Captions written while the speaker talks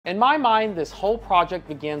In my mind, this whole project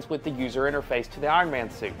begins with the user interface to the Iron Man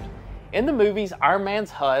suit. In the movies, Iron Man's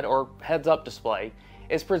HUD, or heads-up display,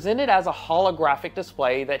 is presented as a holographic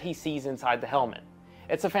display that he sees inside the helmet.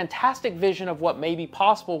 It's a fantastic vision of what may be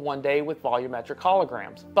possible one day with volumetric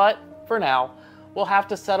holograms, but for now, we'll have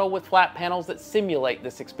to settle with flat panels that simulate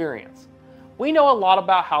this experience. We know a lot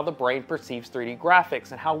about how the brain perceives 3D graphics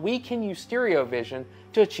and how we can use stereo vision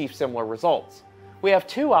to achieve similar results. We have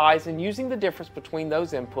two eyes, and using the difference between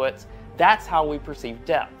those inputs, that's how we perceive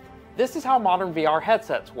depth. This is how modern VR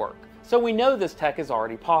headsets work, so we know this tech is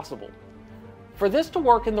already possible. For this to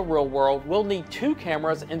work in the real world, we'll need two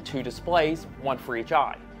cameras and two displays, one for each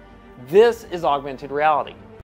eye. This is augmented reality.